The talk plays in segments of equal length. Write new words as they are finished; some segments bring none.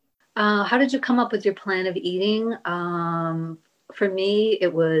How did you come up with your plan of eating? For me,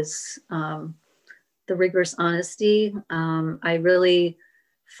 it was the rigorous honesty. I really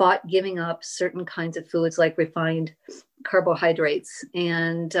fought giving up certain kinds of foods like refined carbohydrates.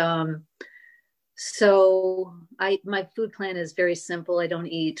 And so my food plan is very simple. I don't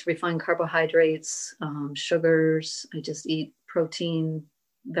eat refined carbohydrates, sugars. I just eat protein,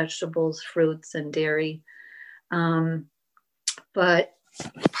 vegetables, fruits, and dairy. Um, but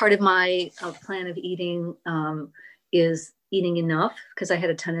part of my plan of eating is eating enough because I had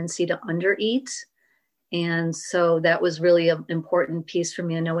a tendency to undereat. And so that was really an important piece for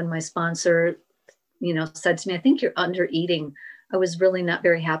me. I know when my sponsor, said to me, I think you're under eating. I was really not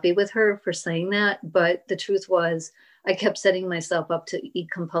very happy with her for saying that. But the truth was, I kept setting myself up to eat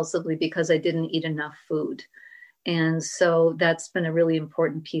compulsively because I didn't eat enough food. And so that's been a really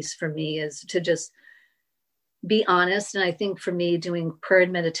important piece for me, is to just be honest. And I think for me, doing prayer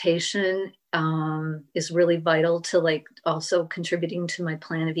and meditation is really vital to like also contributing to my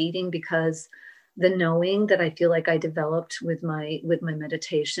plan of eating, because the knowing that I feel like I developed with my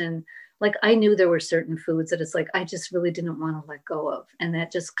meditation, like I knew there were certain foods that it's like I just really didn't want to let go of, and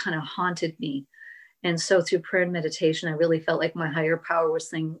that just kind of haunted me. And so through prayer and meditation, I really felt like my higher power was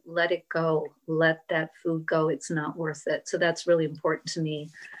saying, let it go, let that food go, it's not worth it. So that's really important to me.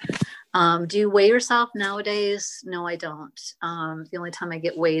 Do you weigh yourself nowadays? No, I don't. The only time I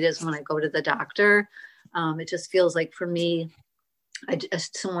get weighed is when I go to the doctor. It just feels like for me, I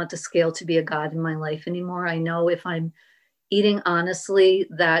just don't want the scale to be a god in my life anymore. I know if I'm eating honestly,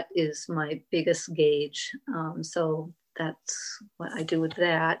 that is my biggest gauge. So that's what I do with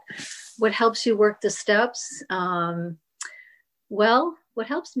that. What helps you work the steps? Well, what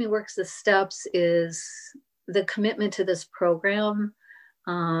helps me work the steps is the commitment to this program.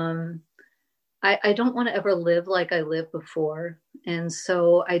 I don't want to ever live like I lived before. And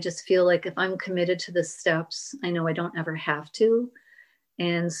so I just feel like if I'm committed to the steps, I know I don't ever have to.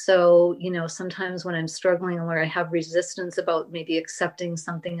 And so, sometimes when I'm struggling and where I have resistance about maybe accepting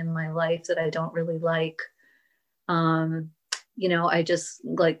something in my life that I don't really like, I just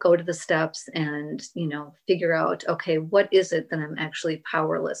like go to the steps and, figure out, okay, what is it that I'm actually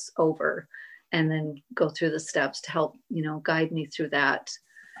powerless over? And then go through the steps to help, guide me through that.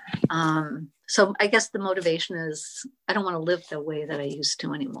 So I guess the motivation is I don't want to live the way that I used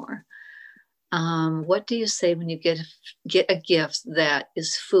to anymore. What do you say when you get a gift that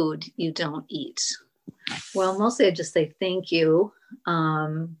is food you don't eat? Well, mostly I just say thank you.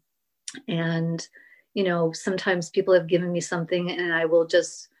 And, sometimes people have given me something and I will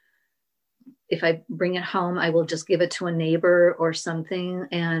just, if I bring it home, I will just give it to a neighbor or something.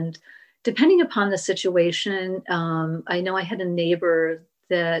 And depending upon the situation, I know I had a neighbor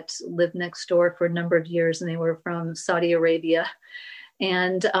that lived next door for a number of years, and they were from Saudi Arabia.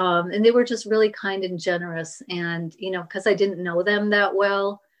 And they were just really kind and generous. And, because I didn't know them that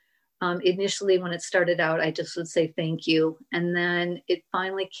well, initially when it started out, I just would say thank you. And then it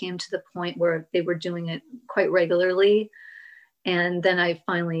finally came to the point where they were doing it quite regularly. And then I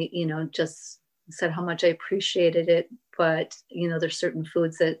finally, just said how much I appreciated it. But, there's certain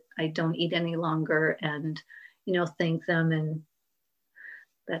foods that I don't eat any longer, and, thank them. And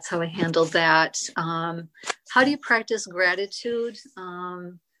that's how I handled that. How do you practice gratitude?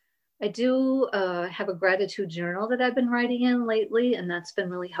 I do have a gratitude journal that I've been writing in lately, and that's been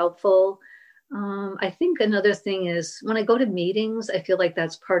really helpful. I think another thing is when I go to meetings, I feel like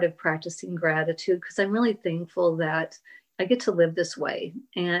that's part of practicing gratitude, because I'm really thankful that I get to live this way.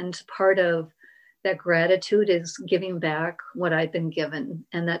 And part of that gratitude is giving back what I've been given.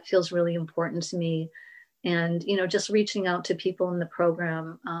 And that feels really important to me. And, just reaching out to people in the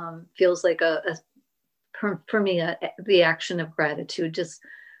program feels like for me, the action of gratitude, just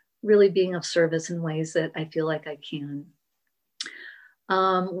really being of service in ways that I feel like I can.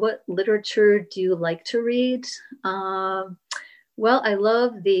 What literature do you like to read? Well, I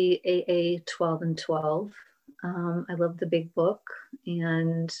love the AA 12 and 12. I love the big book,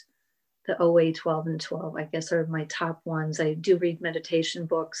 and the OA 12 and 12, I guess, are my top ones. I do read meditation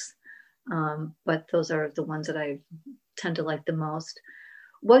books, but those are the ones that I tend to like the most.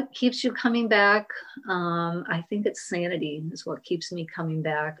 What keeps you coming back? I think it's sanity is what keeps me coming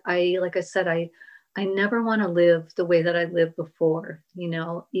back. Like I said, I never want to live the way that I lived before.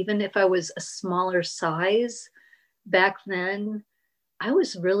 Even if I was a smaller size back then, I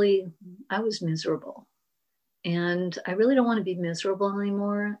was miserable. And I really don't want to be miserable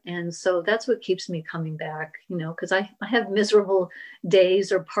anymore. And so that's what keeps me coming back, because I have miserable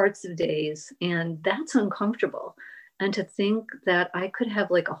days or parts of days, and that's uncomfortable. And to think that I could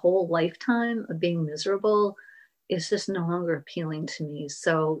have like a whole lifetime of being miserable is just no longer appealing to me.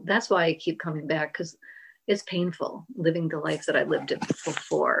 So that's why I keep coming back, because it's painful living the life that I lived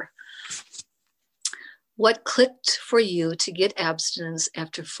before. What clicked for you to get abstinence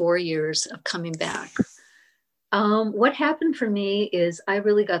after 4 years of coming back? What happened for me is I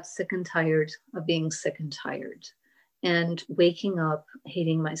really got sick and tired of being sick and tired and waking up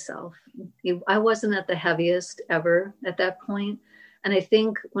hating myself. I wasn't at the heaviest ever at that point. And I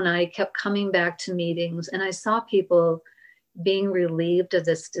think when I kept coming back to meetings and I saw people being relieved of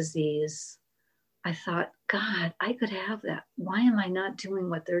this disease, I thought, God, I could have that. Why am I not doing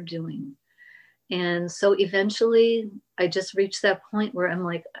what they're doing? And so eventually I just reached that point where I'm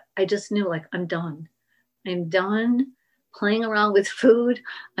like, I just knew, like, I'm done. I'm done playing around with food.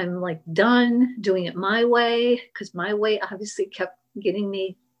 I'm like done doing it my way, because my way obviously kept getting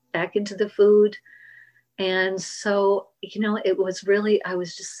me back into the food. And so, it was really, I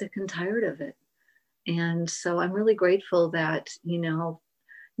was just sick and tired of it. And so I'm really grateful that,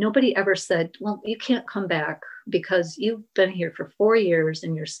 nobody ever said, well, you can't come back because you've been here for 4 years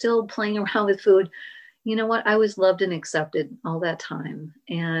and you're still playing around with food. You know what? I was loved and accepted all that time.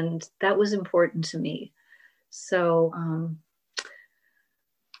 And that was important to me. So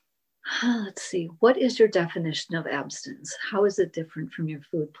let's see, what is your definition of abstinence? How is it different from your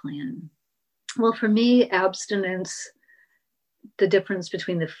food plan? Well, for me, abstinence, the difference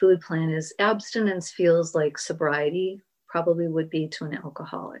between the food plan is abstinence feels like sobriety probably would be to an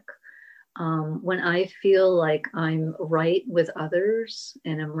alcoholic. When I feel like I'm right with others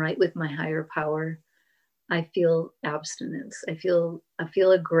and I'm right with my higher power, I feel abstinence. I feel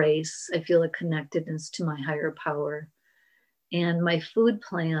a grace. I feel a connectedness to my higher power. And my food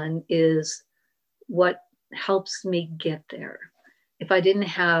plan is what helps me get there. If I didn't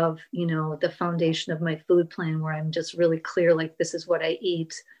have, the foundation of my food plan where I'm just really clear, like this is what I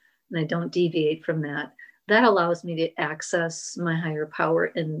eat and I don't deviate from that, that allows me to access my higher power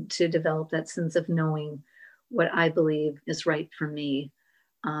and to develop that sense of knowing what I believe is right for me.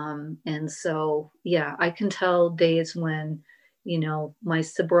 And so, yeah, I can tell days when, my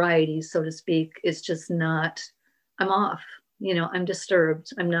sobriety, so to speak, is just not, I'm off, I'm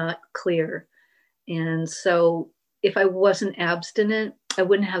disturbed, I'm not clear. And so if I wasn't abstinent, I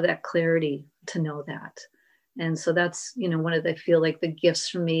wouldn't have that clarity to know that. And so that's, one of the, I feel like the gifts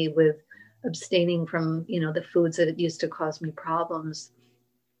for me with abstaining from, the foods that used to cause me problems,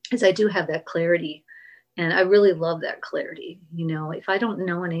 is I do have that clarity. And I really love that clarity. If I don't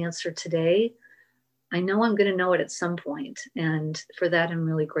know an answer today, I know I'm going to know it at some point. And for that, I'm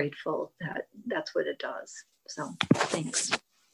really grateful that that's what it does. So thanks.